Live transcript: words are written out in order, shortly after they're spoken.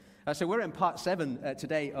So we're in part 7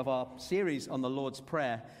 today of our series on the Lord's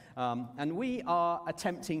Prayer, and we are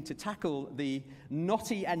attempting to tackle the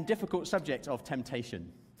knotty and difficult subject of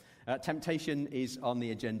temptation. Temptation is on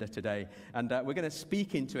the agenda today, and we're going to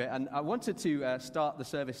speak into it. And I wanted to start the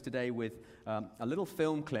service today with a little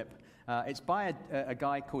film clip. It's by a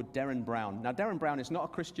guy called Derren Brown. Now, Derren Brown is not a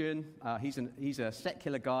Christian. He's a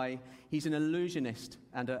secular guy. He's an illusionist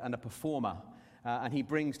and a performer. And he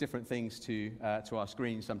brings different things to our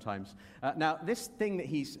screens sometimes. Now, this thing that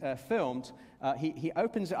he's filmed, he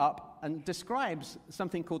opens it up and describes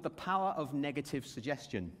something called the power of negative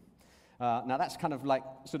suggestion. Now, that's kind of like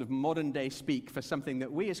sort of modern-day speak for something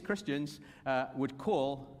that we as Christians would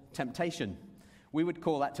call temptation. We would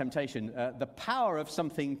call that temptation. The power of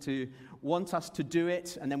something to want us to do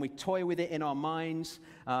it, and then we toy with it in our minds,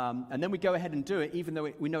 and then we go ahead and do it, even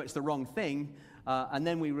though we know it's the wrong thing, and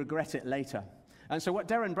then we regret it later. And so what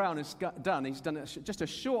Derren Brown has done, he's done just a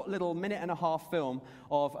short little minute-and-a-half film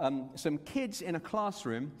of some kids in a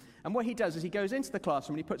classroom. And what he does is he goes into the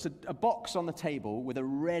classroom and he puts a box on the table with a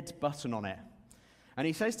red button on it. And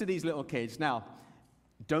he says to these little kids, now,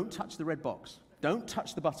 don't touch the red box. Don't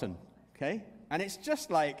touch the button, okay? And it's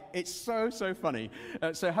just like, it's so funny.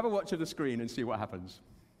 So have a watch of the screen and see what happens.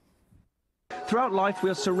 Throughout life, we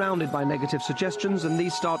are surrounded by negative suggestions, and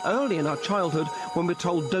these start early in our childhood when we're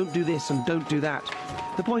told don't do this and don't do that.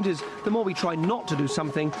 The point is, the more we try not to do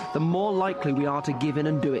something, the more likely we are to give in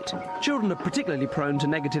and do it. Children are particularly prone to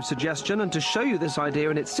negative suggestion, and to show you this idea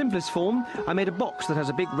in its simplest form, I made a box that has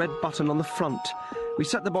a big red button on the front. We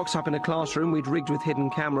set the box up in a classroom we'd rigged with hidden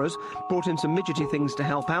cameras, brought in some midgety things to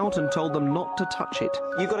help out, and told them not to touch it.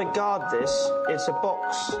 You've got to guard this. It's a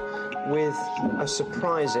box with a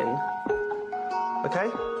surprise in.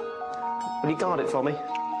 Okay? Will you guard it for me?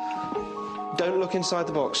 Don't look inside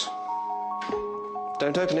the box.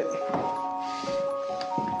 Don't open it.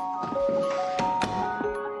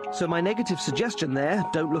 So my negative suggestion there,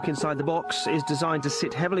 don't look inside the box, is designed to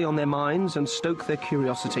sit heavily on their minds and stoke their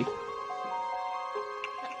curiosity.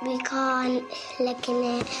 We can't look in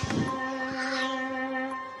it.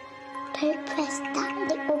 Don't press that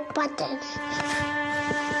little button.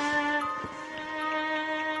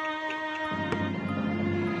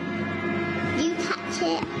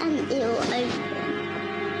 It and it will open.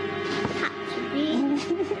 Catch me.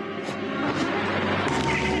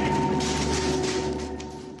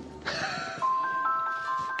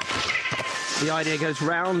 The idea goes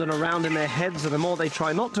round and around in their heads, and the more they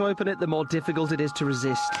try not to open it, the more difficult it is to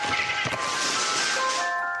resist. A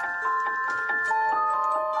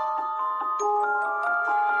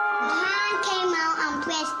hand came out and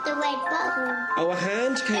pressed the red button. Oh, a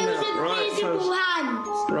hand came out, right? It was a visible hand.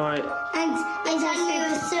 Right. And I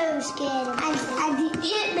was so scared. And it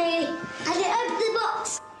hit me. And it opened the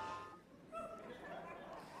box.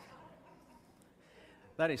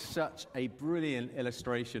 That is such a brilliant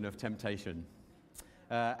illustration of temptation.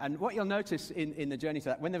 And what you'll notice in the journey to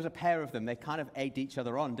that, when there was a pair of them, they kind of egged each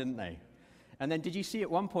other on, didn't they? And then did you see at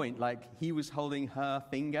one point, like, he was holding her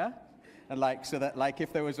finger? And like, so that like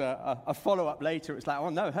if there was a follow-up later, it's like, oh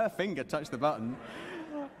no, her finger touched the button.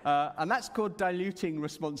 And that's called diluting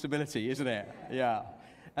responsibility, isn't it? Yeah.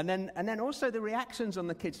 And then also the reactions on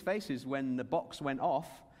the kids' faces when the box went off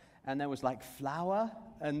and there was like flour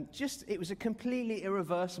and it was a completely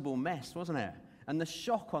irreversible mess, wasn't it? And the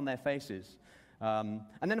shock on their faces. And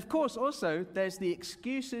then, of course, also there's the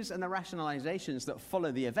excuses and the rationalizations that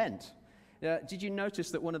follow the event. Did you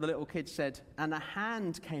notice that one of the little kids said, and a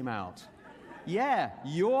hand came out? Yeah,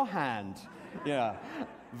 your hand. Yeah.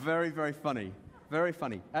 Very funny. Very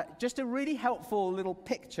funny. Just a really helpful little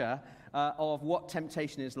picture of what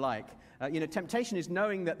temptation is like. Temptation is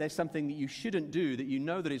knowing that there's something that you shouldn't do, that you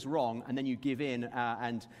know that is wrong, and then you give in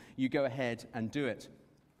and you go ahead and do it.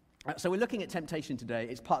 So we're looking at temptation today.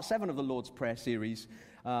 It's part 7 of the Lord's Prayer series.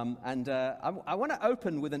 I want to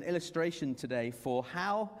open with an illustration today for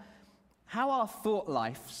how our thought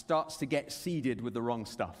life starts to get seeded with the wrong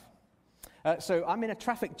stuff. So I'm in a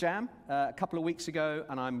traffic jam a couple of weeks ago,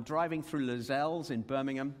 and I'm driving through Lozells in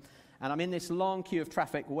Birmingham, and I'm in this long queue of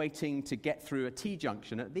traffic waiting to get through a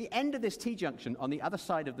T-junction. At the end of this T-junction, on the other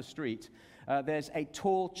side of the street, there's a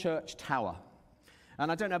tall church tower.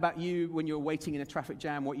 And I don't know about you when you're waiting in a traffic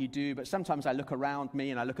jam what you do, but sometimes I look around me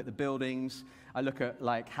and I look at the buildings, I look at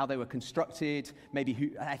like how they were constructed,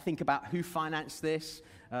 maybe I think about who financed this,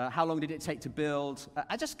 how long did it take to build.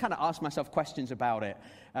 I just kind of ask myself questions about it,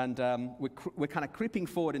 and we're kind of creeping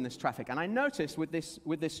forward in this traffic. And I noticed with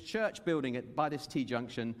this church building by this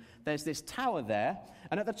T-junction, there's this tower there,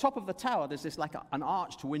 and at the top of the tower there's this like an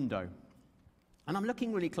arched window. And I'm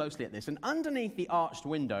looking really closely at this, and underneath the arched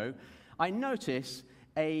window, I notice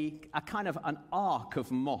a kind of an arc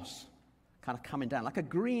of moss kind of coming down, like a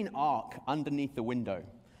green arc underneath the window.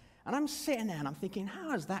 And I'm sitting there and I'm thinking,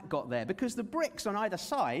 how has that got there? Because the bricks on either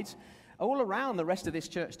side, all around the rest of this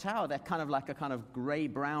church tower, they're kind of like a kind of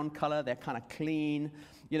grey-brown color. They're kind of clean.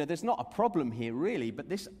 You know, there's not a problem here, really. But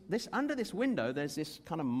this under this window, there's this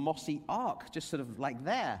kind of mossy arc just sort of like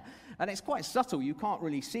there. And it's quite subtle. You can't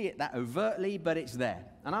really see it that overtly, but it's there.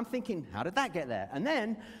 And I'm thinking, how did that get there? And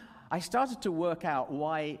then I started to work out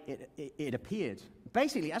why it appeared.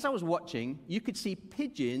 Basically, as I was watching, you could see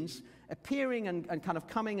pigeons appearing and kind of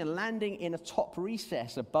coming and landing in a top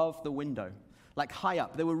recess above the window, like high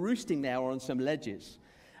up. They were roosting there or on some ledges.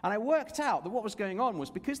 And I worked out that what was going on was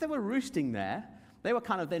because they were roosting there, they were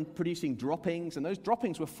kind of then producing droppings, and those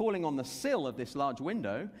droppings were falling on the sill of this large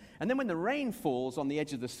window. And then when the rain falls on the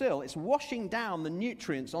edge of the sill, it's washing down the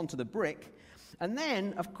nutrients onto the brick. And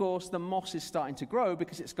then, of course, the moss is starting to grow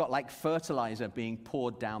because it's got like fertilizer being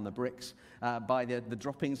poured down the bricks by the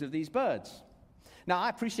droppings of these birds. Now, I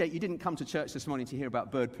appreciate you didn't come to church this morning to hear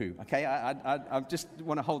about bird poo, okay? I just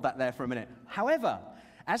want to hold that there for a minute. However,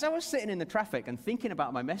 as I was sitting in the traffic and thinking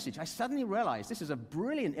about my message, I suddenly realized this is a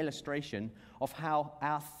brilliant illustration of how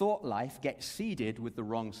our thought life gets seeded with the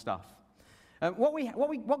wrong stuff.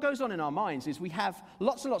 What goes on in our minds is we have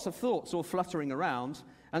lots and lots of thoughts all fluttering around,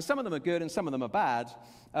 and some of them are good and some of them are bad,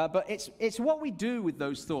 but it's what we do with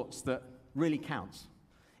those thoughts that really counts.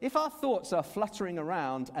 If our thoughts are fluttering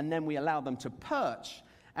around and then we allow them to perch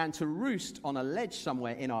and to roost on a ledge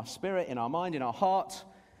somewhere in our spirit, in our mind, in our heart,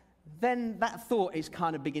 then that thought is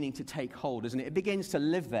kind of beginning to take hold, isn't it? It begins to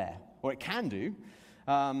live there, or it can do.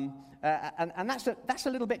 And that's a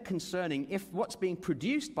little bit concerning if what's being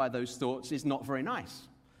produced by those thoughts is not very nice.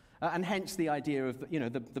 And hence the idea of,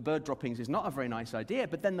 the bird droppings is not a very nice idea,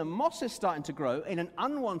 but then the moss is starting to grow in an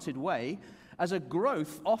unwanted way as a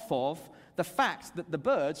growth off of the fact that the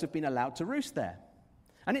birds have been allowed to roost there.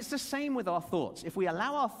 And it's the same with our thoughts. If we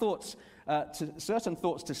allow our thoughts, certain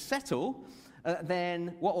thoughts to settle,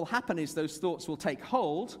 then what will happen is those thoughts will take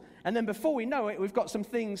hold, and then before we know it, we've got some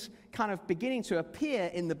things kind of beginning to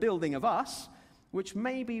appear in the building of us, which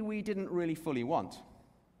maybe we didn't really fully want.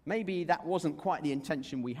 Maybe that wasn't quite the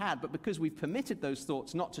intention we had, but because we've permitted those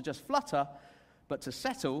thoughts not to just flutter, but to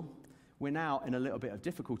settle, we're now in a little bit of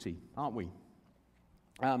difficulty, aren't we?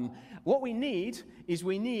 What we need is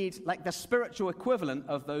like the spiritual equivalent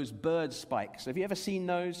of those bird spikes. Have you ever seen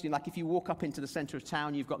those? Like if you walk up into the center of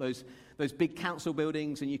town, you've got those big council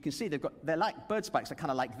buildings, and you can see they're like bird spikes. They're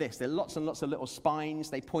kind of like this. They're lots and lots of little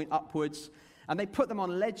spines. They point upwards, and they put them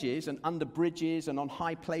on ledges and under bridges and on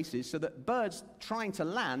high places so that birds trying to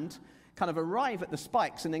land kind of arrive at the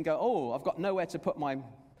spikes and then go, oh, I've got nowhere to put my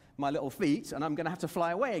little feet, and I'm going to have to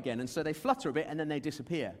fly away again. And so they flutter a bit, and then they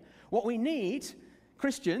disappear. What we need,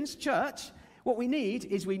 Christians, church, what we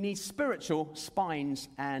need spiritual spines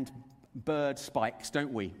and bird spikes,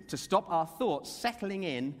 don't we? To stop our thoughts settling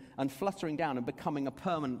in and fluttering down and becoming a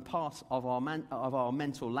permanent part of our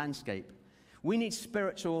mental landscape. We need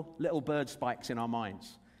spiritual little bird spikes in our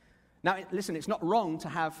minds. Now, listen, it's not wrong to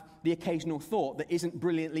have the occasional thought that isn't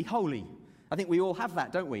brilliantly holy. I think we all have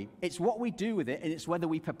that, don't we? It's what we do with it, and it's whether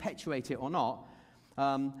we perpetuate it or not.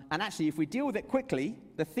 And actually, if we deal with it quickly,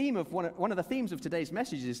 the theme of one of the themes of today's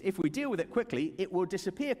message is if we deal with it quickly, it will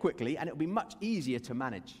disappear quickly, and it will be much easier to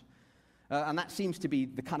manage. And that seems to be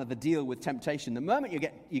the deal with temptation. The moment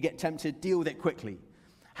you get tempted, deal with it quickly.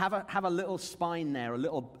 Have a little spine there, a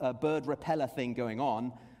little bird repeller thing going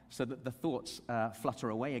on, so that the thoughts flutter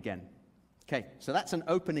away again. Okay, so that's an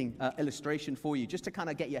opening illustration for you, just to kind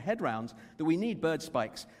of get your head round that we need bird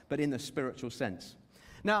spikes, but in the spiritual sense.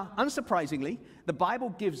 Now, unsurprisingly, the Bible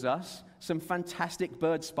gives us some fantastic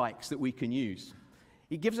bird spikes that we can use.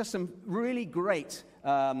 It gives us some really great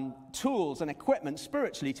tools and equipment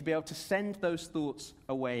spiritually to be able to send those thoughts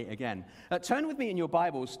away again. Turn with me in your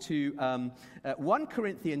Bibles to 1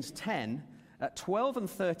 Corinthians 10, 12 and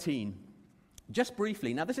 13. Just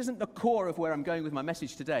briefly, now this isn't the core of where I'm going with my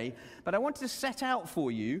message today, but I wanted to set out for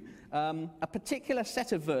you a particular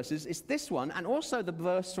set of verses. It's this one, and also the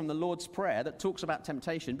verse from the Lord's Prayer that talks about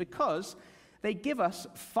temptation, because they give us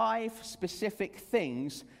 5 specific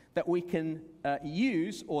things that we can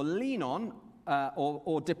use or lean on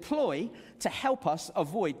or deploy to help us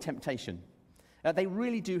avoid temptation. They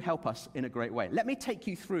really do help us in a great way. Let me take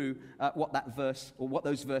you through what that verse or what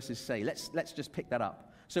those verses say. Let's just pick that up.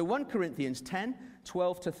 So 1 Corinthians 10,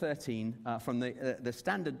 12 to 13 from the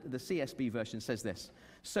CSB version says this.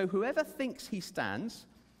 So whoever thinks he stands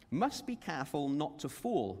must be careful not to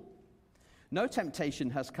fall. No temptation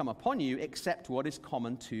has come upon you except what is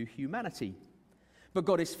common to humanity. But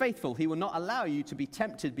God is faithful. He will not allow you to be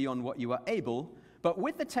tempted beyond what you are able, But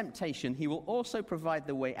with the temptation, he will also provide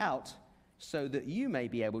the way out so that you may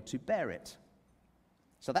be able to bear it.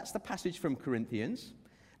 So that's the passage from Corinthians.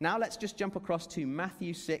 Now let's just jump across to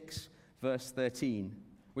Matthew 6, verse 13,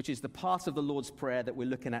 which is the part of the Lord's Prayer that we're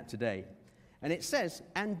looking at today. And it says,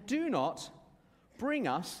 "And do not bring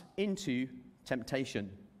us into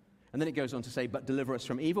temptation." And then it goes on to say, "But deliver us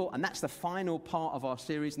from evil." And that's the final part of our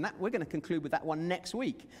series. And we're going to conclude with that one next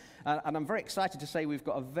week. And I'm very excited to say we've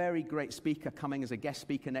got a very great speaker coming as a guest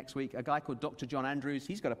speaker next week, a guy called Dr. John Andrews.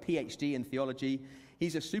 He's got a PhD in theology.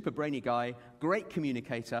 He's a super brainy guy, great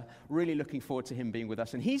communicator. Really looking forward to him being with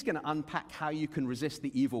us. And he's going to unpack how you can resist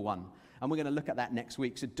the evil one. And we're going to look at that next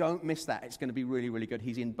week. So don't miss that. It's going to be really, really good.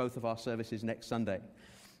 He's in both of our services next Sunday.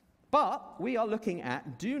 But we are looking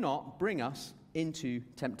at do not bring us into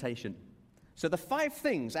temptation. So the 5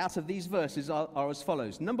 things out of these verses are as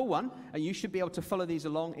follows. Number 1, and you should be able to follow these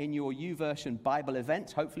along in your YouVersion Bible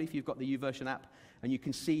event, hopefully if you've got the YouVersion app, and you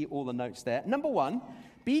can see all the notes there. Number 1,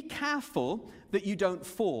 be careful that you don't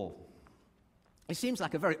fall. It seems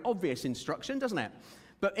like a very obvious instruction, doesn't it?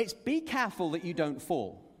 But it's be careful that you don't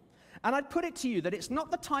fall. And I'd put it to you that it's not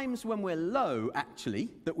the times when we're low,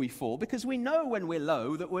 actually, that we fall, because we know when we're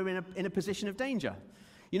low that we're in a position of danger.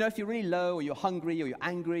 You know, if you're really low, or you're hungry, or you're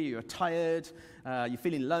angry, or you're tired, you're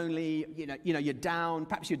feeling lonely, you're down,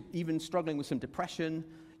 perhaps you're even struggling with some depression,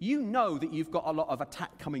 you know that you've got a lot of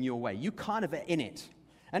attack coming your way. You kind of are in it.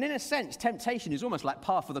 And in a sense, temptation is almost like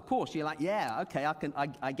par for the course. You're like, yeah, okay,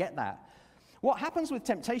 I get that. What happens with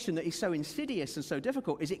temptation that is so insidious and so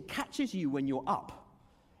difficult is it catches you when you're up.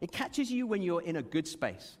 It catches you when you're in a good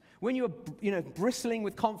space. When you're, bristling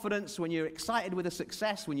with confidence, when you're excited with a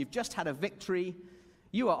success, when you've just had a victory,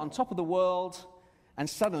 you are on top of the world, and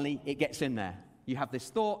suddenly it gets in there. You have this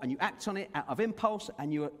thought, and you act on it out of impulse,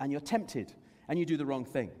 and you're tempted, and you do the wrong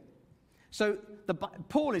thing. So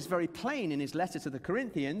Paul is very plain in his letter to the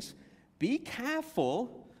Corinthians. Be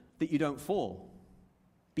careful that you don't fall.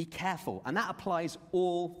 Be careful, and that applies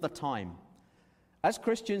all the time. As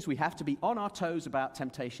Christians, we have to be on our toes about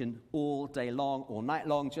temptation all day long, all night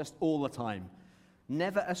long, just all the time.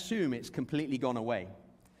 Never assume it's completely gone away.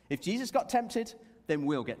 If Jesus got tempted, then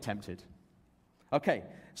we'll get tempted. Okay,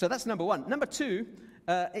 so that's number 1. Number 2,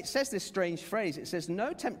 it says this strange phrase. It says,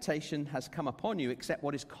 "No temptation has come upon you except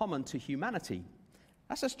what is common to humanity."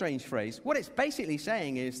 That's a strange phrase. What it's basically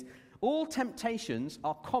saying is all temptations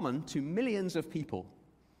are common to millions of people.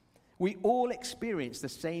 We all experience the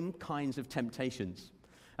same kinds of temptations.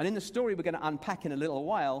 And in the story we're going to unpack in a little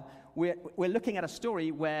while, we're looking at a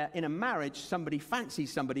story where in a marriage, somebody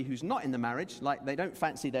fancies somebody who's not in the marriage, like they don't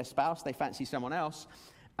fancy their spouse, they fancy someone else,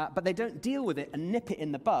 but they don't deal with it and nip it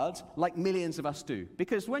in the bud like millions of us do.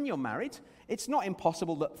 Because when you're married, it's not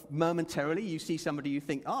impossible that momentarily you see somebody you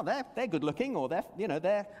think, oh, they're good looking, or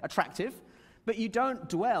they're attractive, but you don't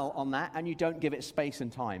dwell on that and you don't give it space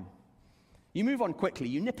and time. You move on quickly,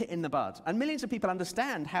 you nip it in the bud. And millions of people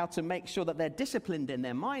understand how to make sure that they're disciplined in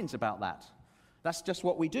their minds about that. That's just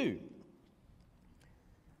what we do.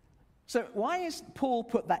 So why has Paul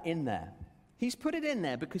put that in there? He's put it in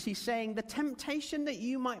there because he's saying the temptation that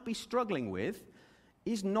you might be struggling with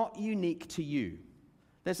is not unique to you.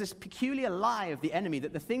 There's this peculiar lie of the enemy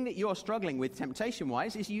that the thing that you're struggling with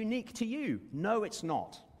temptation-wise is unique to you. No, it's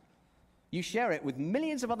not. You share it with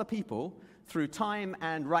millions of other people through time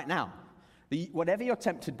and right now. Whatever you're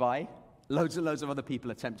tempted by, loads and loads of other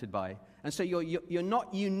people are tempted by. And so you're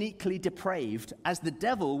not uniquely depraved, as the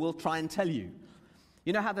devil will try and tell you.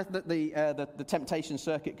 You know how the temptation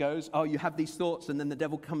circuit goes? Oh, you have these thoughts, and then the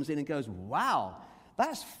devil comes in and goes, wow,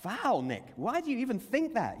 that's foul, Nick. Why do you even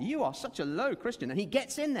think that? You are such a low Christian. And he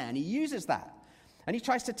gets in there, and he uses that. And he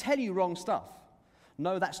tries to tell you wrong stuff.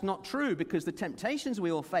 No, that's not true, because the temptations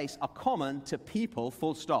we all face are common to people,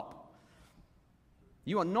 full stop.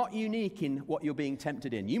 You are not unique in what you're being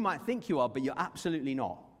tempted in. You might think you are, but you're absolutely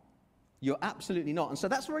not. You're absolutely not. And so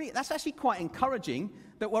that's actually quite encouraging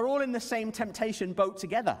that we're all in the same temptation boat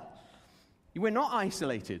together. We're not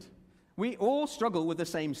isolated. We all struggle with the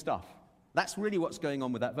same stuff. That's really what's going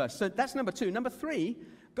on with that verse. So that's number 2. Number 3,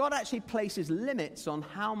 God actually places limits on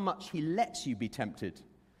how much he lets you be tempted.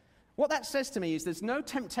 What that says to me is there's no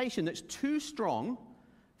temptation that's too strong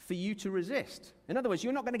for you to resist. In other words,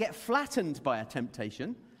 you're not going to get flattened by a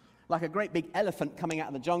temptation, like a great big elephant coming out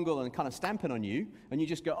of the jungle and kind of stamping on you, and you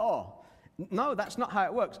just go, oh. No, that's not how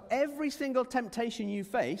it works. Every single temptation you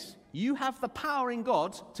face, you have the power in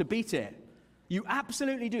God to beat it. You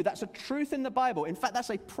absolutely do. That's a truth in the Bible. In fact, that's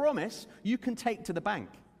a promise you can take to the bank.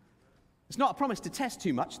 It's not a promise to test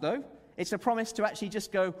too much, though. It's a promise to actually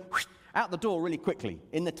just go out the door really quickly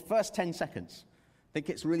in the first 10 seconds. I think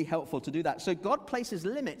it's really helpful to do that. So God places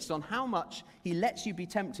limits on how much he lets you be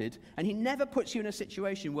tempted, and he never puts you in a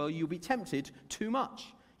situation where you'll be tempted too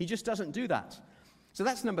much. He just doesn't do that. So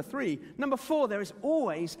that's number 3. Number 4, there is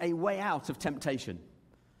always a way out of temptation.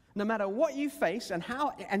 No matter what you face and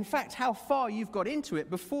how far you've got into it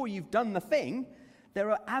before you've done the thing, there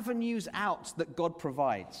are avenues out that God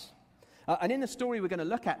provides. And in the story we're going to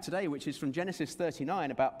look at today, which is from Genesis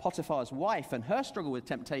 39 about Potiphar's wife and her struggle with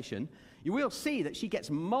temptation, you will see that she gets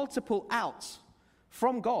multiple outs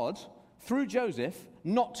from God through Joseph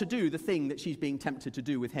not to do the thing that she's being tempted to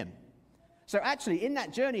do with him. So actually, in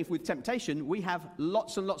that journey with temptation, we have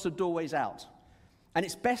lots and lots of doorways out. And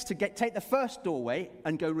it's best to take the first doorway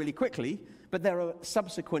and go really quickly, but there are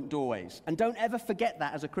subsequent doorways. And don't ever forget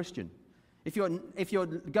that as a Christian. If you're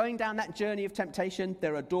going down that journey of temptation,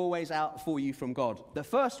 there are doorways out for you from God. The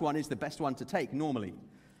first one is the best one to take normally.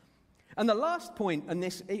 And the last point, and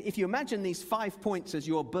this, if you imagine these 5 points as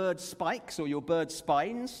your bird spikes or your bird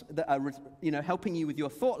spines that are, helping you with your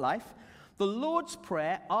thought life, the Lord's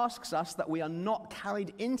Prayer asks us that we are not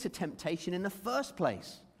carried into temptation in the first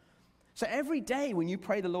place. So every day when you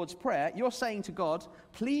pray the Lord's Prayer, you're saying to God,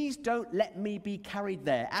 please don't let me be carried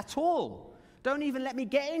there at all. Don't even let me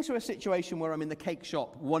get into a situation where I'm in the cake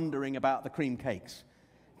shop wondering about the cream cakes.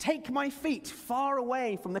 Take my feet far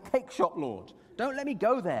away from the cake shop, Lord. Don't let me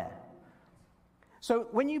go there. So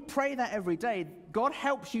when you pray that every day, God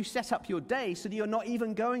helps you set up your day so that you're not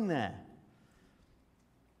even going there.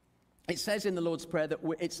 It says in the Lord's Prayer that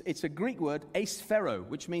it's a Greek word, asphero,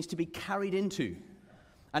 which means to be carried into.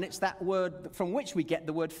 And it's that word from which we get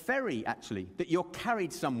the word ferry, actually, that you're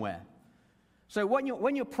carried somewhere. So when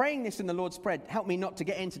you're praying this in the Lord's Prayer, help me not to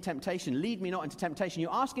get into temptation, lead me not into temptation,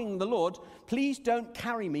 you're asking the Lord, please don't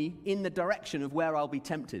carry me in the direction of where I'll be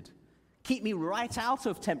tempted. Keep me right out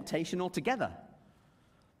of temptation altogether.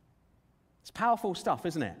 It's powerful stuff,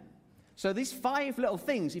 isn't it? So these 5 little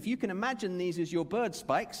things, if you can imagine these as your bird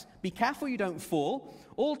spikes, be careful you don't fall.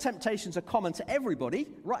 All temptations are common to everybody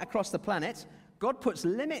right across the planet. God puts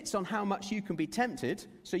limits on how much you can be tempted,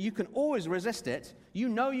 so you can always resist it. You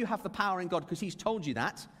know you have the power in God because he's told you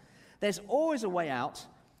that. There's always a way out,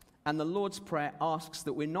 and the Lord's Prayer asks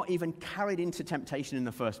that we're not even carried into temptation in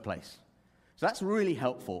the first place. So that's really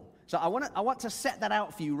helpful. So I want to set that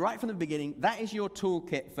out for you right from the beginning. That is your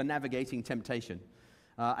toolkit for navigating temptation.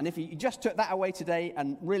 And if you just took that away today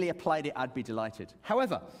and really applied it, I'd be delighted.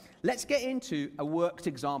 However, let's get into a worked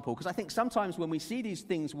example, because I think sometimes when we see these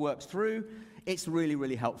things worked through, it's really,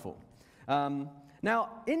 really helpful.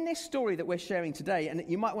 Now, in this story that we're sharing today, and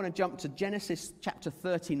you might want to jump to Genesis chapter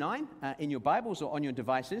 39 in your Bibles or on your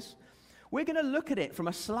devices, we're going to look at it from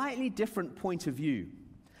a slightly different point of view.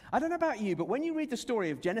 I don't know about you, but when you read the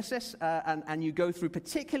story of Genesis and you go through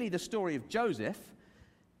particularly the story of Joseph,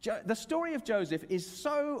 the story of Joseph is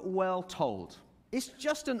so well told. It's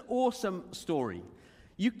just an awesome story.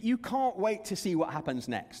 You can't wait to see what happens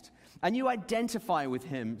next. And you identify with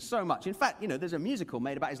him so much. In fact, there's a musical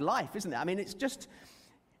made about his life, isn't there? I mean, it's just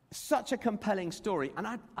such a compelling story. And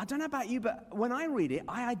I don't know about you, but when I read it,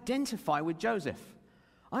 I identify with Joseph.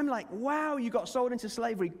 I'm like, wow, you got sold into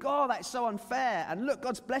slavery. God, that's so unfair. And look,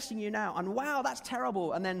 God's blessing you now. And wow, that's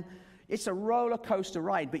terrible. And then it's a roller coaster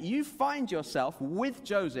ride, but you find yourself with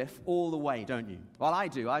Joseph all the way, don't you? Well, I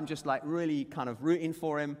do. I'm just like really kind of rooting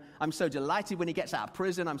for him. I'm so delighted when he gets out of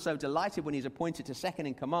prison. I'm so delighted when he's appointed to second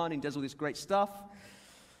in command and does all this great stuff.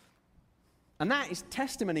 And that is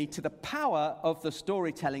testimony to the power of the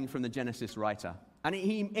storytelling from the Genesis writer. And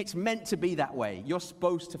it's meant to be that way. You're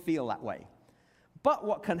supposed to feel that way. But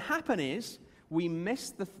what can happen is we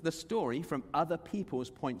miss the story from other people's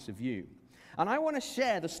points of view. And I want to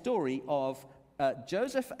share the story of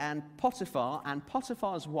Joseph and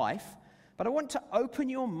Potiphar's wife, but I want to open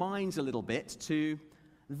your minds a little bit to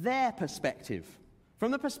their perspective,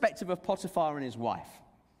 from the perspective of Potiphar and his wife.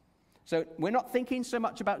 So we're not thinking so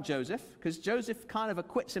much about Joseph, because Joseph kind of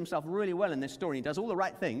acquits himself really well in this story. He does all the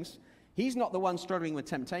right things. He's not the one struggling with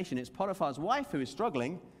temptation. It's Potiphar's wife who is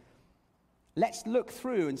struggling. Let's look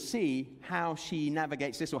through and see how she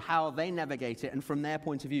navigates this, or how they navigate it, and from their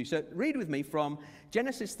point of view. So read with me from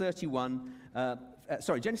Genesis 39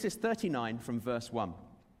 from verse 1.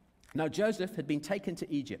 Now Joseph had been taken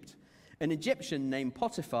to Egypt. An Egyptian named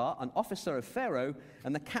Potiphar, an officer of Pharaoh,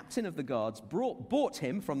 and the captain of the guards bought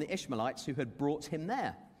him from the Ishmaelites who had brought him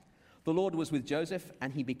there. The Lord was with Joseph,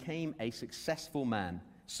 and he became a successful man,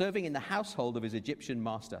 serving in the household of his Egyptian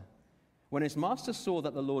master. When his master saw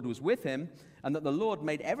that the Lord was with him, and that the Lord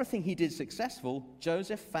made everything he did successful,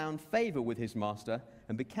 Joseph found favor with his master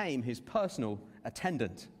and became his personal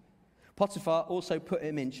attendant. Potiphar also put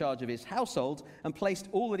him in charge of his household and placed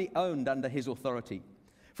all that he owned under his authority.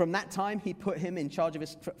 From the time he put him in charge of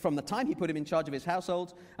his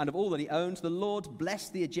household and of all that he owned, the Lord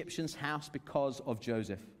blessed the Egyptian's house because of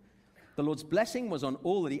Joseph. The Lord's blessing was on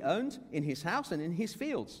all that he owned in his house and in his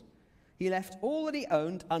fields. He left all that he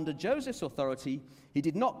owned under Joseph's authority. He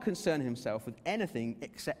did not concern himself with anything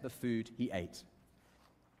except the food he ate.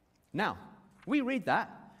 Now, we read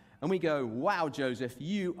that and we go, wow, Joseph,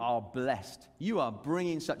 you are blessed. You are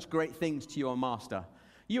bringing such great things to your master.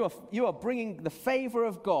 You are bringing the favor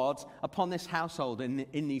of God upon this household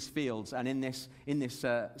in these fields and in this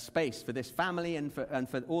space for this family and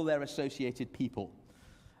for all their associated people.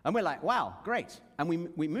 And we're like, wow, great. And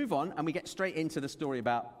we move on and we get straight into the story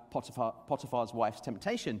about Potiphar's wife's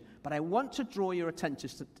temptation. But I want to draw your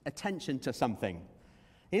attention to something.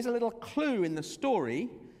 Here's a little clue in the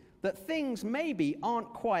story that things maybe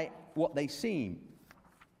aren't quite what they seem.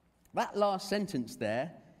 That last sentence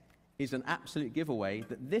there is an absolute giveaway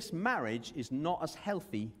that this marriage is not as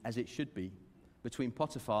healthy as it should be between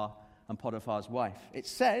Potiphar and Potiphar's wife. It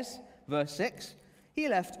says, verse 6, he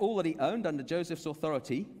left all that he owned under Joseph's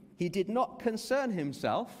authority. He did not concern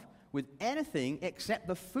himself with anything except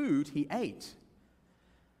the food he ate.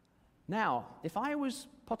 Now, if I was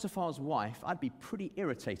Potiphar's wife, I'd be pretty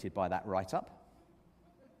irritated by that write-up.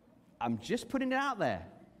 I'm just putting it out there.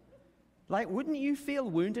 Like, wouldn't you feel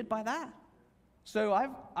wounded by that? So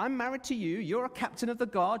I'm married to you. You're a captain of the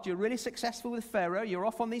guard. You're really successful with Pharaoh. You're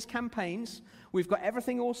off on these campaigns. We've got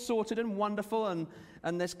everything all sorted and wonderful, and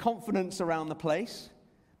there's confidence around the place.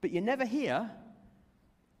 But you're never here.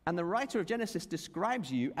 And the writer of Genesis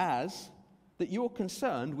describes you as that you're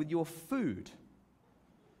concerned with your food.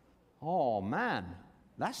 Oh, man.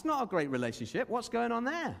 That's not a great relationship. What's going on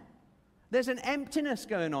there? There's an emptiness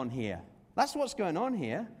going on here. That's what's going on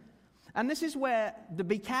here. And this is where the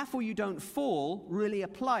be careful you don't fall really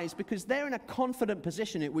applies, because they're in a confident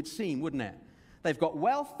position, it would seem, wouldn't it? They've got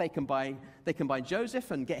wealth, they can buy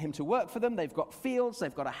Joseph and get him to work for them. They've got fields,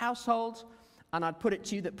 they've got a household. And I'd put it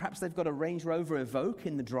to you that perhaps they've got a Range Rover Evoque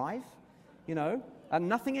in the drive, you know. And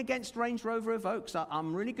nothing against Range Rover Evoques,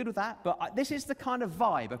 I'm really good with that. But this is the kind of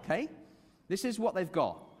vibe, okay? This is what they've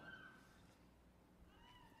got.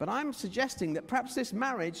 But I'm suggesting that perhaps this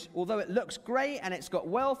marriage, although it looks great and it's got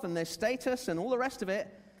wealth and there's status and all the rest of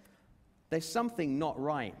it, there's something not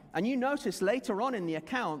right. And you notice later on in the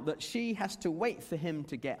account that she has to wait for him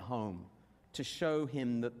to get home to show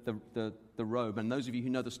him the robe. And those of you who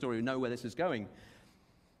know the story know where this is going.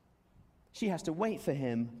 She has to wait for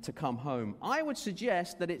him to come home. I would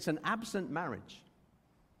suggest that it's an absent marriage.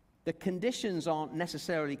 The conditions aren't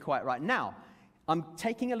necessarily quite right. Now, I'm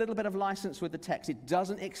taking a little bit of license with the text. It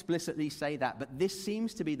doesn't explicitly say that, but this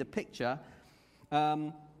seems to be the picture.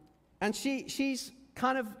 And she's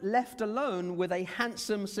kind of left alone with a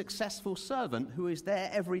handsome, successful servant who is there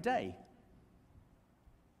every day.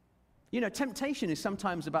 You know, temptation is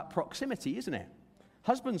sometimes about proximity, isn't it?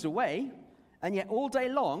 Husband's away, and yet all day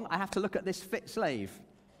long I have to look at this fit slave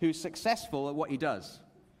who's successful at what he does.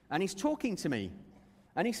 And he's talking to me,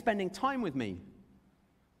 and he's spending time with me.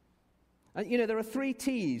 And, you know, there are 3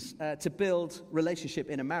 T's to build relationship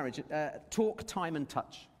in a marriage. Talk, time, and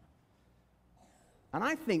touch. And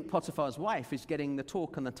I think Potiphar's wife is getting the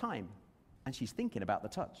talk and the time, and she's thinking about the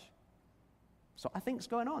touch. So I think it's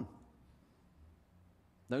going on.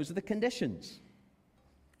 Those are the conditions.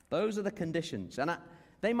 Those are the conditions. And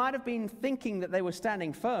they might have been thinking that they were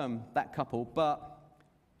standing firm, that couple, but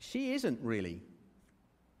she isn't really.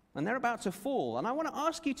 And they're about to fall. And I want to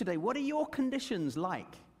ask you today, what are your conditions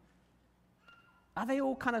like? Are they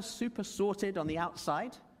all kind of super sorted on the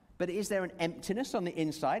outside? But is there an emptiness on the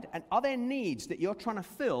inside? And are there needs that you're trying to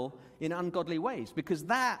fill in ungodly ways? Because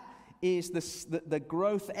that is the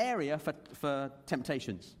growth area for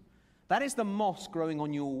temptations. That is the moss growing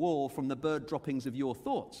on your wall from the bird droppings of your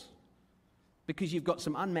thoughts. Because you've got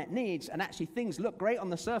some unmet needs, and actually things look great on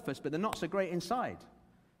the surface, but they're not so great inside.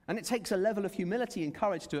 And it takes a level of humility and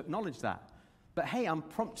courage to acknowledge that. But hey, I'm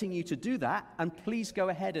prompting you to do that, and please go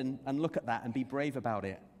ahead and look at that and be brave about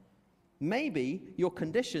it. Maybe your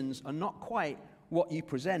conditions are not quite what you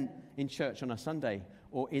present in church on a Sunday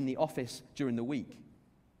or in the office during the week.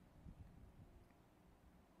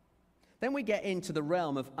 Then we get into the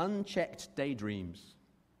realm of unchecked daydreams.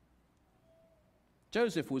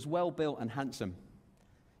 Joseph was well-built and handsome.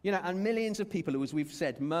 You know, and millions of people who, as we've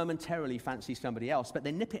said, momentarily fancy somebody else, but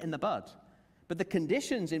they nip it in the bud. But the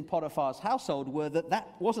conditions in Potiphar's household were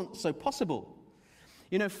that wasn't so possible.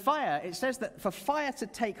 You know, fire, it says that for fire to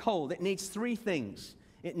take hold, it needs 3 things.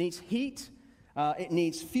 It needs heat, it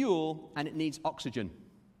needs fuel, and it needs oxygen.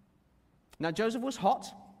 Now, Joseph was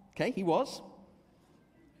hot, Okay, he was.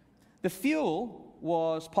 The fuel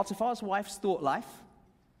was Potiphar's wife's thought life,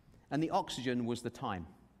 and the oxygen was the time.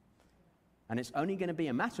 And it's only going to be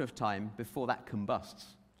a matter of time before that combusts,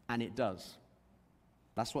 and it does.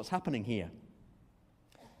 That's what's happening here.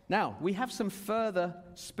 Now, we have some further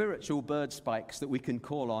spiritual bird spikes that we can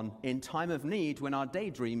call on in time of need when our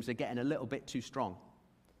daydreams are getting a little bit too strong.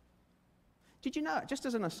 Did you know, just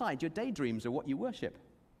as an aside, your daydreams are what you worship?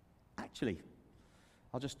 Actually,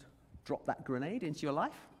 I'll just drop that grenade into your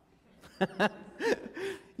life.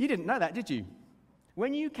 You didn't know that, did you?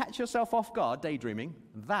 When you catch yourself off guard daydreaming,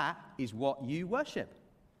 that is what you worship.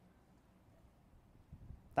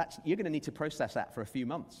 You're going to need to process that for a few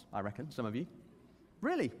months, I reckon, some of you.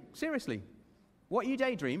 Really, seriously. What you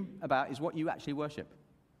daydream about is what you actually worship.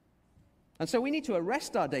 And so we need to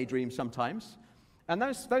arrest our daydreams sometimes. And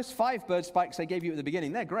those 5 bird spikes I gave you at the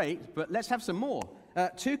beginning, they're great, but let's have some more.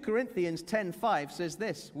 2 Corinthians 10:5 says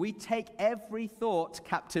this: we take every thought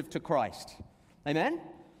captive to Christ. Amen?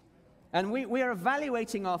 And we are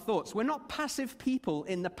evaluating our thoughts. We're not passive people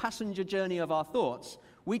in the passenger journey of our thoughts.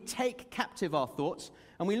 We take captive our thoughts,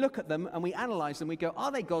 and we look at them, and we analyze them. We go,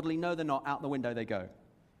 are they godly? No, they're not. Out the window they go.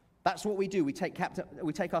 That's what we do. We take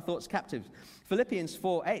our thoughts captive. Philippians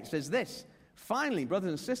 4:8 says this: finally,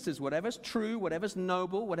 brothers and sisters, whatever's true, whatever's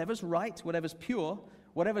noble, whatever's right, whatever's pure,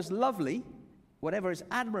 whatever's lovely, whatever is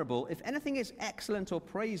admirable, if anything is excellent or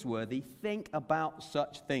praiseworthy, think about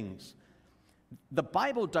such things. The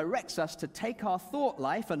Bible directs us to take our thought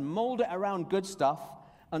life and mold it around good stuff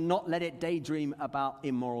and not let it daydream about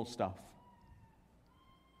immoral stuff.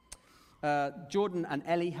 Jordan and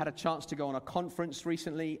Ellie had a chance to go on a conference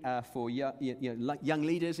recently for young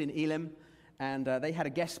leaders in Elim, and they had a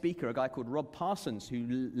guest speaker, a guy called Rob Parsons,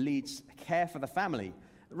 who leads Care for the Family.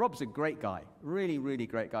 Rob's a great guy, really, really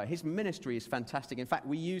great guy. His ministry is fantastic. In fact,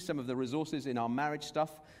 we use some of the resources in our marriage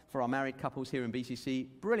stuff for our married couples here in BCC.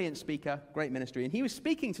 Brilliant speaker, great ministry. And he was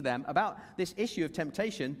speaking to them about this issue of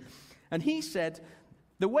temptation, and he said,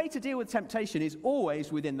 the way to deal with temptation is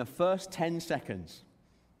always within the first 10 seconds.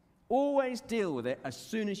 Always deal with it as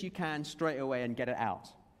soon as you can, straight away, and get it out.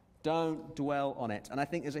 Don't dwell on it. And I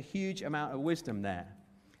think there's a huge amount of wisdom there.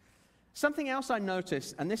 Something else I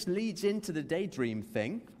noticed, and this leads into the daydream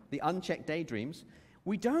thing, the unchecked daydreams,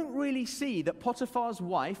 we don't really see that Potiphar's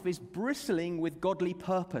wife is bristling with godly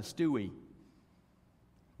purpose, do we?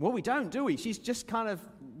 Well, we don't, do we? She's just kind of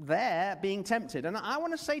there being tempted. And I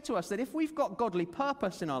want to say to us that if we've got godly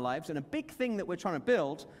purpose in our lives and a big thing that we're trying to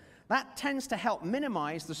build, that tends to help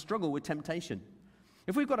minimize the struggle with temptation.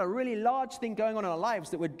 If we've got a really large thing going on in our lives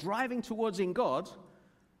that we're driving towards in God,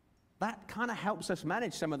 that kind of helps us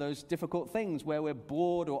manage some of those difficult things where we're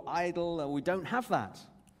bored or idle or we don't have that.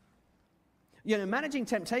 You know, managing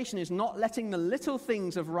temptation is not letting the little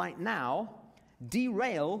things of right now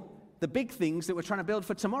derail the big things that we're trying to build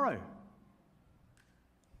for tomorrow.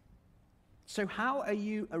 So how are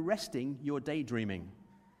you arresting your daydreaming?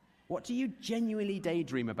 What do you genuinely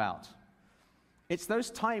daydream about? It's those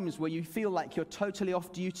times where you feel like you're totally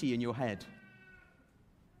off duty in your head.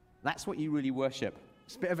 That's what you really worship.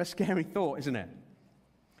 It's a bit of a scary thought, isn't it?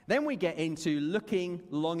 Then we get into looking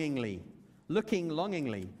longingly. Looking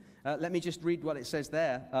longingly. Let me just read what it says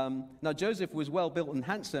there. Now Joseph was well built and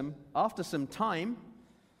handsome. After some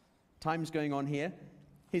time's going on here,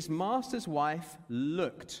 his master's wife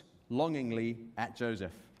looked longingly at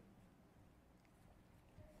Joseph.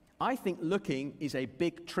 I think looking is a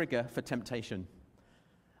big trigger for temptation.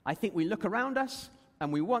 I think we look around us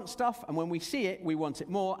and we want stuff, and when we see it, we want it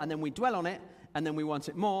more, and then we dwell on it, and then we want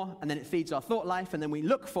it more, and then it feeds our thought life, and then we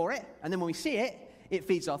look for it, and then when we see it, it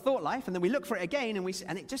feeds our thought life, and then we look for it again,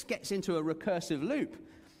 and it just gets into a recursive loop.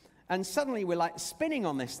 And suddenly we're like spinning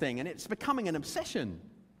on this thing, and it's becoming an obsession.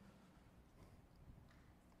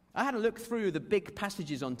 I had a look through the big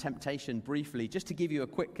passages on temptation briefly, just to give you a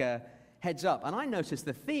quick heads up, and I noticed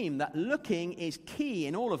the theme that looking is key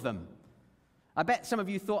in all of them. I bet some of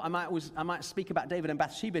you thought I might speak about David and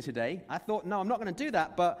Bathsheba today. I thought, no, I'm not going to do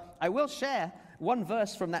that, but I will share one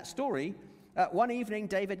verse from that story. One evening,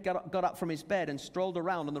 David got up from his bed and strolled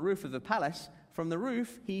around on the roof of the palace. From the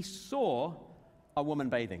roof, he saw a woman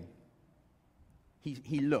bathing.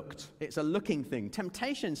 He looked. It's a looking thing.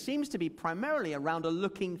 Temptation seems to be primarily around a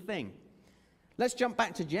looking thing. Let's jump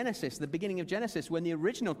back to Genesis, the beginning of Genesis, when the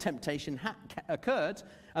original temptation occurred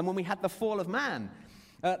and when we had the fall of man.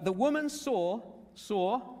 The woman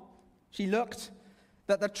she looked,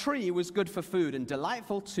 that the tree was good for food and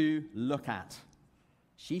delightful to look at.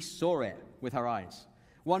 She saw it with her eyes.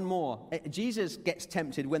 One more. Jesus gets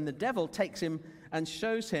tempted when the devil takes him and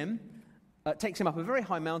shows him, takes him up a very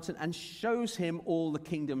high mountain and shows him all the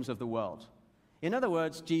kingdoms of the world. In other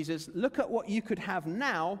words, Jesus, look at what you could have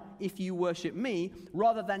now if you worship me,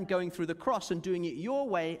 rather than going through the cross and doing it your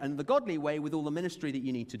way and the godly way with all the ministry that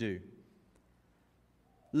you need to do.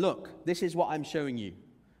 Look, this is what I'm showing you.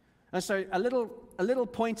 And so a little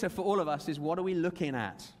pointer for all of us is, what are we looking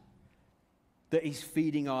at that is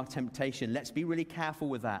feeding our temptation? Let's be really careful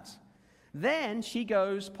with that. Then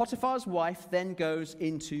Potiphar's wife then goes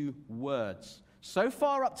into words. So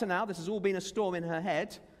far up to now, this has all been a storm in her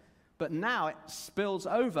head, but now it spills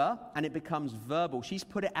over and it becomes verbal. She's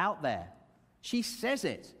put it out there. She says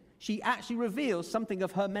it. She actually reveals something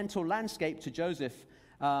of her mental landscape to Joseph.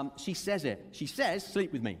 She says it. She says,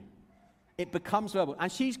 sleep with me. It becomes verbal.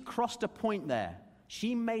 And she's crossed a point there.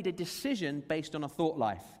 She made a decision based on a thought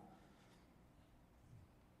life.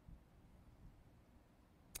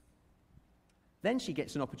 Then she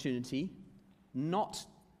gets an opportunity not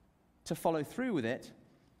to follow through with it,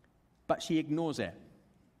 but she ignores it.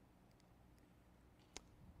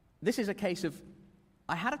 This is a case of,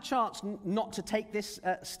 I had a chance not to take this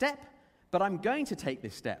step, but I'm going to take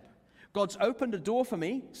this step. God's opened a door for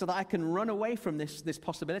me so that I can run away from this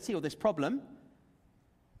possibility or this problem,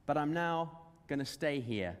 but I'm now going to stay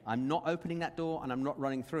here. I'm not opening that door and I'm not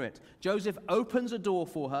running through it. Joseph opens a door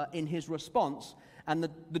for her in his response, and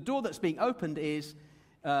the door that's being opened is,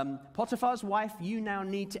 Potiphar's wife, you now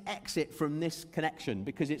need to exit from this connection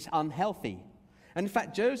because it's unhealthy. And in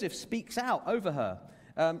fact, Joseph speaks out over her.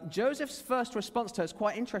 Joseph's first response to her is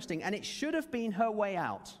quite interesting, and it should have been her way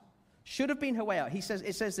out. Should have been her way out. It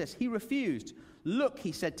says this, he refused. Look,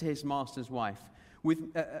 he said to his master's wife,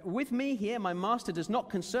 with me here, my master does not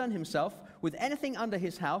concern himself with anything under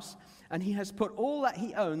his house, and he has put all that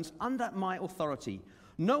he owns under my authority.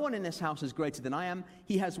 No one in this house is greater than I am.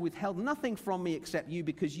 He has withheld nothing from me except you,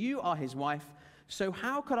 because you are his wife. So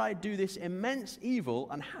how could I do this immense evil,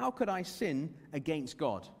 and how could I sin against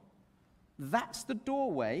God? That's the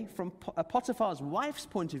doorway from Potiphar's wife's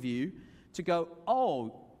point of view to go,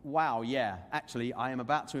 oh, wow, yeah, actually, I am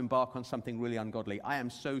about to embark on something really ungodly. I am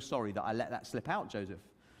so sorry that I let that slip out, Joseph.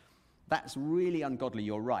 That's really ungodly,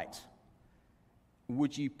 you're right.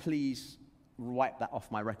 Would you please wipe that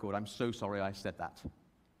off my record? I'm so sorry I said that.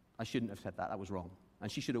 I shouldn't have said that. That was wrong.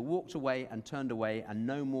 And she should have walked away and turned away, and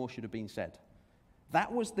no more should have been said.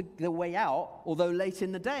 That was the way out, although late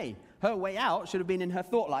in the day. Her way out should have been in her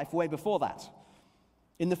thought life way before that,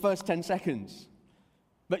 in the first 10 seconds.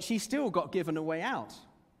 But she still got given a way out.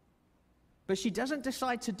 But she doesn't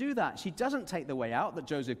decide to do that. She doesn't take the way out that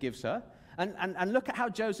Joseph gives her. And look at how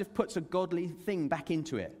Joseph puts a godly thing back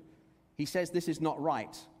into it. He says this is not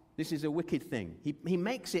right. This is a wicked thing. He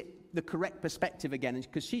makes it the correct perspective again,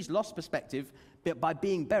 because she's lost perspective by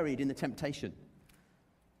being buried in the temptation.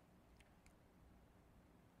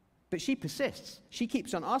 But she persists. She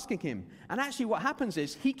keeps on asking him. And actually what happens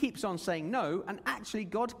is he keeps on saying no, and actually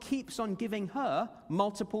God keeps on giving her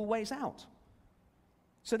multiple ways out.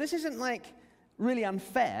 So this isn't like really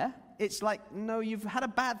unfair. It's like, no, you've had a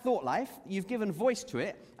bad thought life, you've given voice to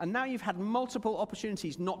it, and now you've had multiple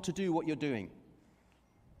opportunities not to do what you're doing.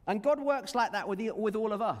 And God works like that with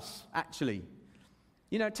all of us, actually.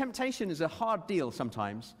 You know, temptation is a hard deal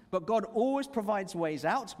sometimes, but God always provides ways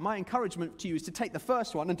out. My encouragement to you is to take the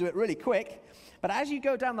first one and do it really quick. But as you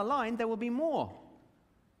go down the line, there will be more.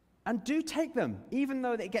 And do take them, even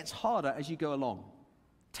though it gets harder as you go along.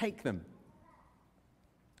 Take them.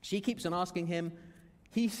 She keeps on asking him.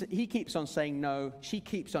 He keeps on saying no. She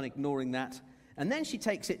keeps on ignoring that. And then she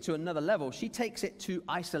takes it to another level. She takes it to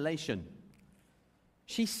isolation.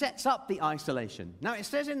 She sets up the isolation. Now, it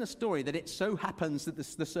says in the story that it so happens that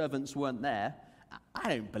the servants weren't there. I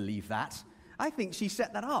don't believe that. I think she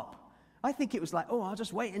set that up. I think it was like, oh, I'll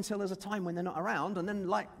just wait until there's a time when they're not around, and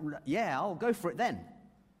then yeah, I'll go for it then.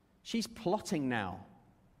 She's plotting now.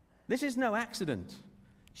 This is no accident.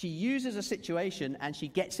 She uses a situation and she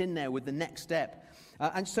gets in there with the next step.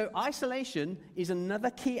 And so isolation is another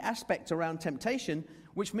key aspect around temptation,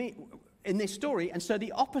 which in this story, and so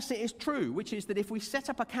the opposite is true, which is that if we set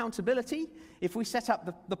up accountability, if we set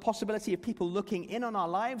up the possibility of people looking in on our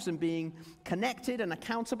lives and being connected and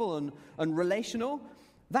accountable and relational,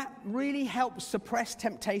 that really helps suppress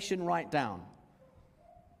temptation right down.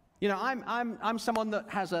 You know, I'm someone that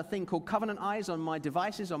has a thing called Covenant Eyes on my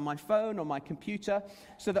devices, on my phone, on my computer,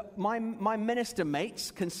 so that my minister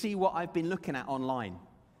mates can see what I've been looking at online.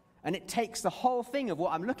 And it takes the whole thing of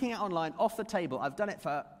what I'm looking at online off the table. I've done it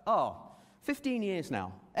for, 15 years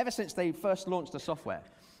now, ever since they first launched the software.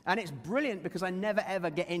 And it's brilliant because I never, ever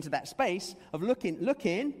get into that space of looking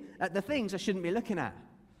at the things I shouldn't be looking at.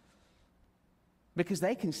 Because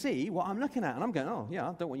they can see what I'm looking at. And I'm going, oh, yeah,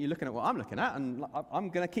 I don't want you looking at what I'm looking at, and I'm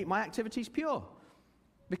going to keep my activities pure.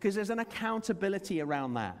 because there's an accountability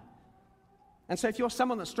around that. And so if you're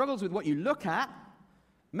someone that struggles with what you look at,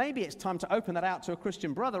 maybe it's time to open that out to a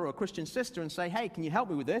Christian brother or a Christian sister and say, hey, can you help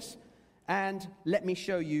me with this? And let me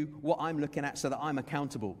show you what I'm looking at so that I'm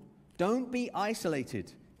accountable. Don't be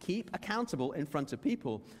isolated. Keep accountable in front of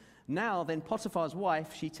people. Now, then, Potiphar's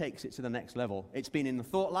wife, she takes it to the next level. It's been in the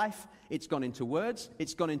thought life. It's gone into words.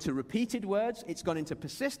 It's gone into repeated words. It's gone into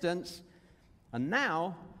persistence. And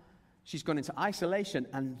now, she's gone into isolation.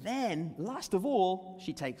 And then, last of all,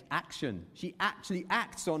 she takes action. She actually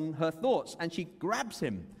acts on her thoughts, and she grabs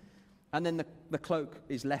him. And then the cloak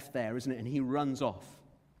is left there, isn't it? And he runs off.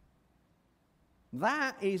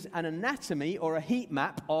 That is an anatomy or a heat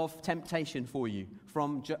map of temptation for you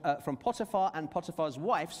from Potiphar and Potiphar's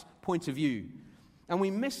wife's point of view. And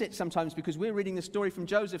we miss it sometimes because we're reading the story from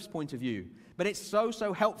Joseph's point of view. But it's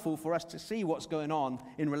so helpful for us to see what's going on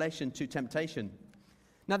in relation to temptation.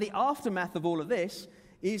 Now, the aftermath of all of this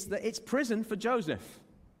is that it's prison for Joseph.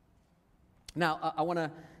 Now, I want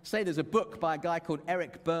to say there's a book by a guy called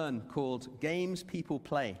Eric Byrne called Games People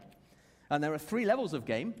Play. And there are 3 levels of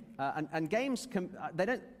game, and games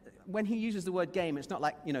when he uses the word game, it's not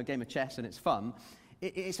like, a game of chess and it's fun.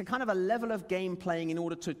 It's a kind of a level of game playing in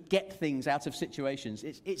order to get things out of situations.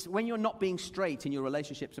 It's when you're not being straight in your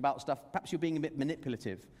relationships about stuff, perhaps you're being a bit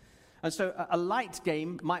manipulative. And so a light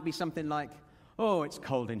game might be something like, oh, it's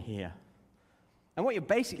cold in here. And what you're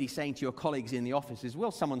basically saying to your colleagues in the office is,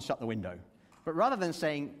 will someone shut the window? But rather than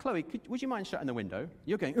saying, Chloe, would you mind shutting the window?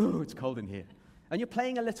 You're going, oh, it's cold in here. And you're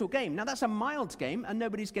playing a little game. Now, that's a mild game, and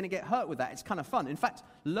nobody's going to get hurt with that. It's kind of fun. In fact,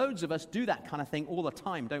 loads of us do that kind of thing all the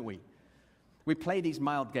time, don't we? We play these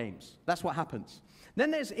mild games. That's what happens.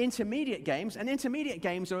 Then there's intermediate games, and intermediate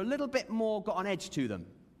games are a little bit more got an edge to them.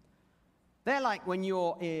 They're like when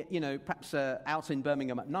you're, perhaps out in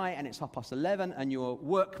Birmingham at night, and it's 11:30, and your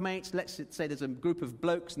workmates, let's say there's a group of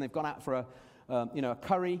blokes, and they've gone out for a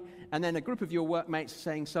curry, and then a group of your workmates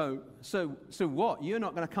saying, so what? You're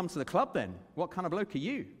not going to come to the club then? What kind of bloke are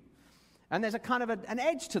you? And there's a kind of an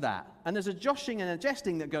edge to that. And there's a joshing and a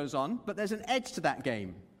jesting that goes on, but there's an edge to that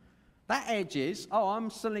game. That edge is, I'm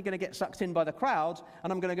suddenly going to get sucked in by the crowd,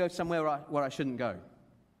 and I'm going to go somewhere where I shouldn't go.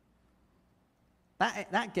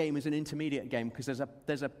 That game is an intermediate game because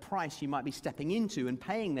there's a price you might be stepping into and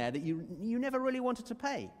paying there that you never really wanted to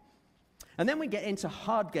pay. And then we get into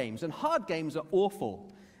hard games, and hard games are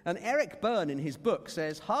awful. And Eric Byrne in his book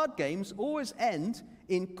says hard games always end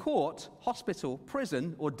in court, hospital,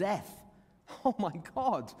 prison, or death. Oh my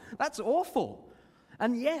God, that's awful.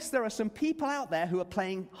 And yes, there are some people out there who are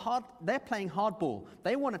playing hardball.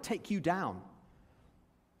 They want to take you down.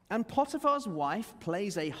 And Potiphar's wife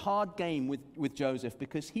plays a hard game with Joseph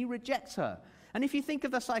because he rejects her. And if you think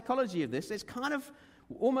of the psychology of this, it's kind of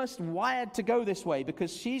almost wired to go this way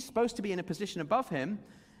because she's supposed to be in a position above him.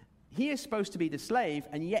 He is supposed to be the slave,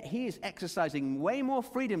 and yet he is exercising way more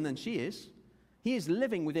freedom than she is. He is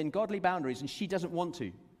living within godly boundaries, and she doesn't want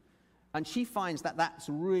to. And she finds that that's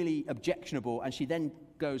really objectionable, and she then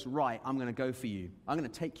goes, right, I'm going to go for you. I'm going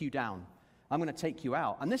to take you down. I'm going to take you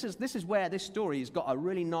out. And this is where this story has got a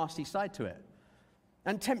really nasty side to it.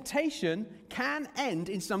 And temptation can end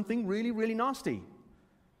in something really, really nasty.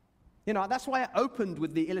 That's why I opened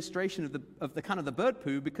with the illustration of the kind of the bird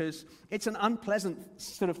poo, because it's an unpleasant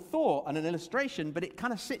sort of thought and an illustration, but it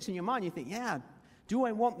kind of sits in your mind. You think, yeah, do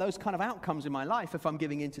I want those kind of outcomes in my life if I'm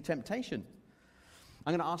giving in to temptation?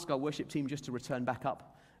 I'm going to ask our worship team just to return back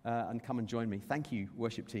up and come and join me. Thank you,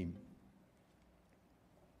 worship team.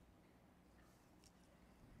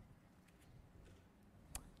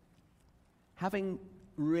 Having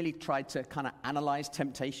really tried to kind of analyze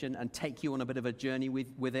temptation and take you on a bit of a journey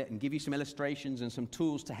with it and give you some illustrations and some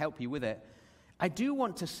tools to help you with it, I do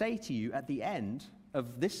want to say to you at the end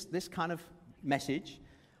of this kind of message,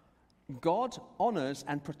 God honors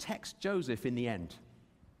and protects Joseph in the end.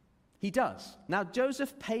 He does. Now,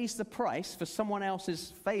 Joseph pays the price for someone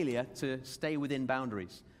else's failure to stay within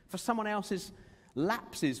boundaries, for someone else's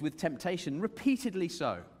lapses with temptation, repeatedly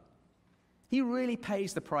so. He really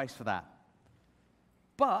pays the price for that.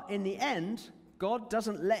 But in the end, God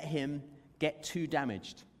doesn't let him get too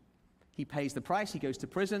damaged. He pays the price, he goes to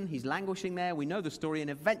prison, he's languishing there, we know the story, and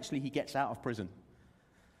eventually he gets out of prison.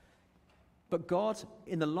 But God,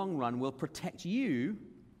 in the long run, will protect you,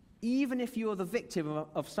 even if you're the victim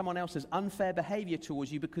of someone else's unfair behavior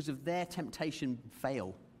towards you because of their temptation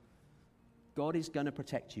fail. God is going to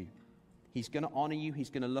protect you. He's going to honor you,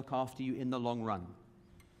 he's going to look after you in the long run.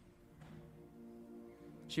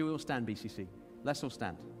 Shall we all stand, BCC? Let's all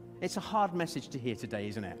stand. It's a hard message to hear today,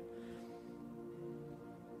 isn't it?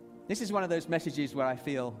 This is one of those messages where I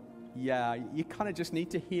feel yeah, you kind of just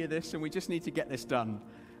need to hear this, and we just need to get this done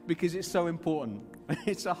because it's so important.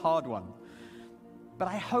 It's a hard one. But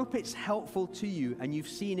I hope it's helpful to you and you've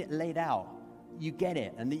seen it laid out. You get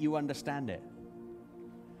it and that you understand it.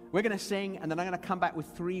 We're going to sing, and then I'm going to come back with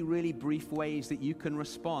 3 really brief ways that you can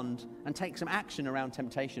respond and take some action around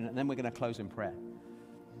temptation, and then we're going to close in prayer.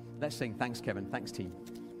 Let's sing. Thanks, Kevin. Thanks, team.